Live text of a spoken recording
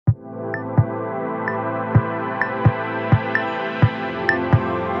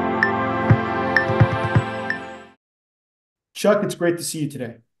Chuck, it's great to see you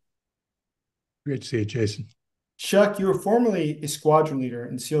today. Great to see you, Jason. Chuck, you were formerly a squadron leader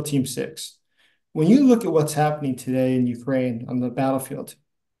in SEAL Team 6. When you look at what's happening today in Ukraine on the battlefield,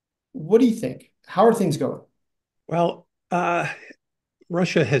 what do you think? How are things going? Well,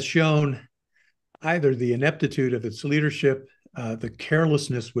 Russia has shown either the ineptitude of its leadership, the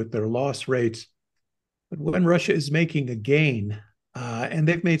carelessness with their loss rates. But when Russia is making a gain, and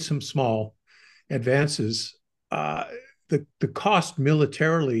they've made some small advances, the cost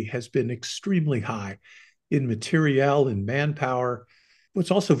militarily has been extremely high in materiel and manpower.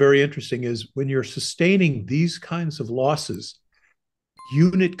 What's also very interesting is when you're sustaining these kinds of losses,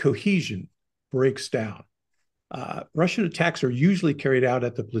 unit cohesion breaks down. Russian attacks are usually carried out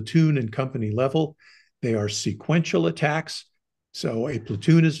at the platoon and company level. They are sequential attacks. So a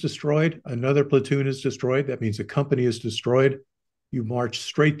platoon is destroyed, another platoon is destroyed. That means a company is destroyed. You march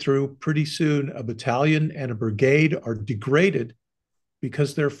straight through. Pretty soon, a battalion and a brigade are degraded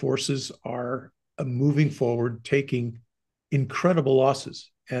because their forces are moving forward, taking incredible losses.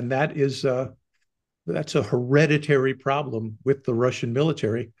 And that's a hereditary problem with the Russian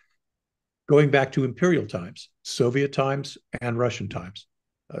military going back to imperial times, Soviet times, and Russian times.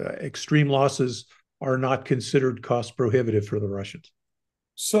 Extreme losses are not considered cost prohibitive for the Russians.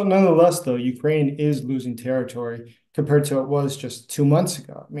 So, nonetheless, though, Ukraine is losing territory compared to what it was just 2 months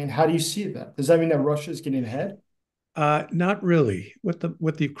ago. I mean, how do you see that? Does that mean that Russia is getting ahead? Not really. What the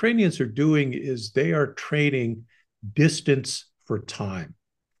Ukrainians are doing is they are trading distance for time.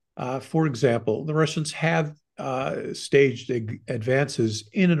 For example, the Russians have staged advances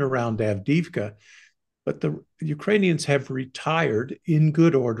in and around Avdiivka, but the Ukrainians have retired in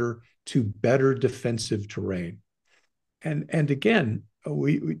good order to better defensive terrain. And again,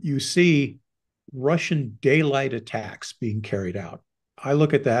 you see Russian daylight attacks being carried out. I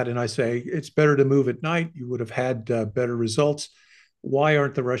look at that and I say it's better to move at night. You would have had better results. Why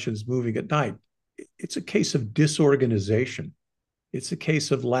aren't the Russians moving at night? It's a case of disorganization. It's a case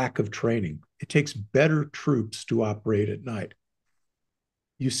of lack of training. It takes better troops to operate at night.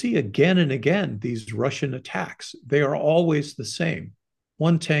 You see again and again these Russian attacks. They are always the same.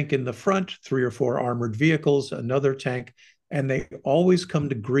 One tank in the front, three or four armored vehicles, another tank, and they always come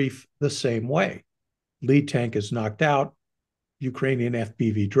to grief the same way. Lead tank is knocked out, Ukrainian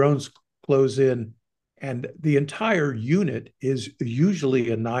FPV drones close in, and the entire unit is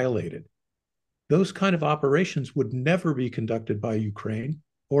usually annihilated. Those kind of operations would never be conducted by Ukraine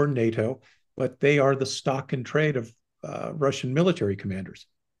or NATO, but they are the stock and trade of Russian military commanders.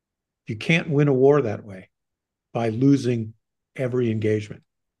 You can't win a war that way by losing every engagement.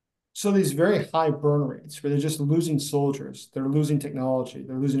 So, these very high burn rates where they're just losing soldiers, they're losing technology,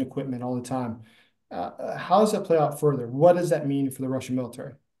 they're losing equipment all the time. How does that play out further? What does that mean for the Russian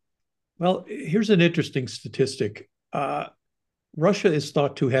military? Well, here's an interesting statistic. Russia is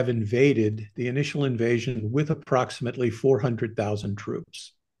thought to have invaded the initial invasion with approximately 400,000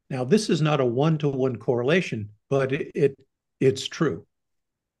 troops. Now, this is not a one-to-one correlation, but it's true.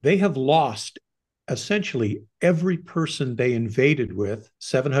 They have lost essentially every person they invaded with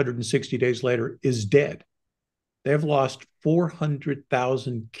 760 days later is dead. They have lost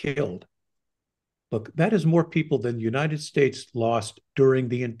 400,000 killed. Look, that is more people than the United States lost during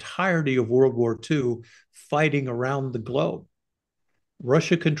the entirety of World War II fighting around the globe.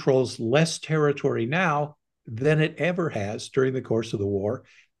 Russia controls less territory now than it ever has during the course of the war,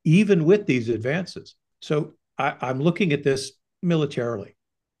 even with these advances. So I'm looking at this militarily.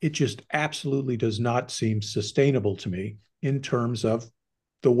 It just absolutely does not seem sustainable to me in terms of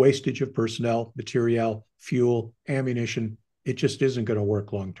the wastage of personnel, materiel, fuel, ammunition. It just isn't going to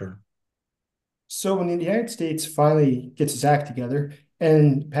work long term. So, when the United States finally gets its act together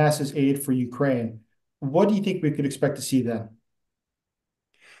and passes aid for Ukraine, what do you think we could expect to see then?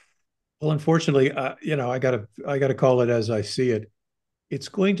 Well, unfortunately, I gotta call it as I see it. It's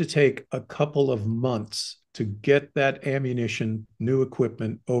going to take a couple of months to get that ammunition, new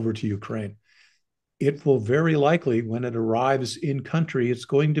equipment over to Ukraine. It will very likely, when it arrives in country, it's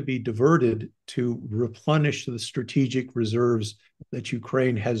going to be diverted to replenish the strategic reserves that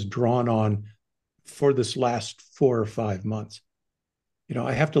Ukraine has drawn on for this last 4 or 5 months.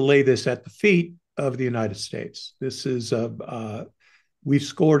 I have to lay this at the feet of the United States. This is we've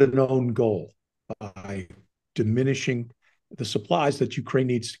scored an own goal by diminishing the supplies that Ukraine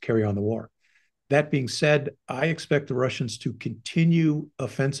needs to carry on the war. That being said, I expect the Russians to continue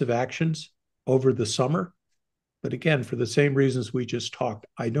offensive actions over the summer. But again, for the same reasons we just talked,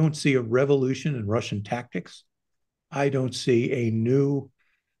 I don't see a revolution in Russian tactics. I don't see a new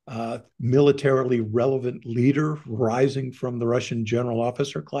militarily relevant leader rising from the Russian general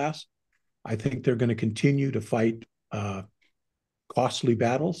officer class. I think they're going to continue to fight costly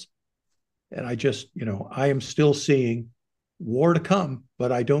battles. And I am still seeing war to come,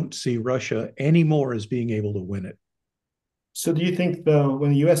 but I don't see Russia anymore as being able to win it. So do you think, though,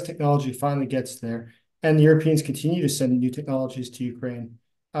 when the US technology finally gets there and the Europeans continue to send new technologies to Ukraine,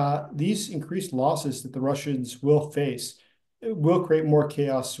 these increased losses that the Russians will face will create more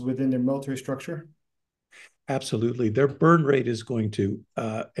chaos within their military structure? Absolutely. Their burn rate is going to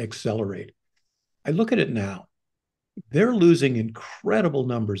accelerate. I look at it now. They're losing incredible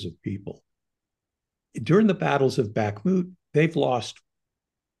numbers of people. During the battles of Bakhmut, they've lost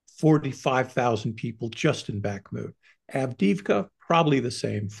 45,000 people just in Bakhmut. Avdiivka, probably the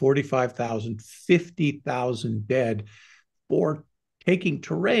same, 45,000, 50,000 dead for taking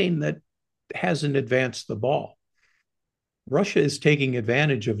terrain that hasn't advanced the ball. Russia is taking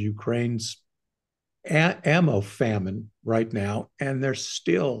advantage of Ukraine's ammo famine right now, and they're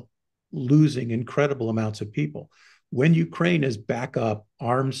still losing incredible amounts of people. When Ukraine is back up,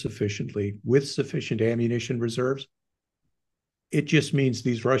 armed sufficiently, with sufficient ammunition reserves, it just means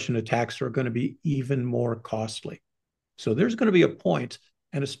these Russian attacks are going to be even more costly. So there's going to be a point,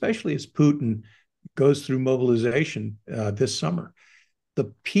 and especially as Putin goes through mobilization this summer,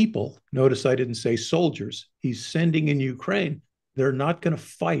 the people, notice I didn't say soldiers, he's sending in Ukraine, they're not going to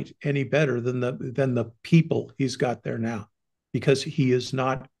fight any better than the people he's got there now, because he is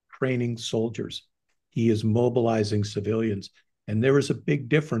not training soldiers. He is mobilizing civilians. And there is a big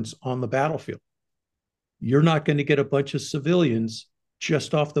difference on the battlefield. You're not going to get a bunch of civilians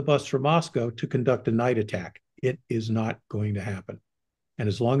just off the bus from Moscow to conduct a night attack. It is not going to happen. And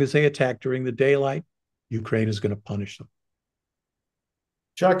as long as they attack during the daylight, Ukraine is going to punish them.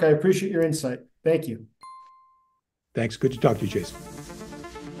 Chuck, I appreciate your insight. Thank you. Thanks. Good to talk to you, Jason.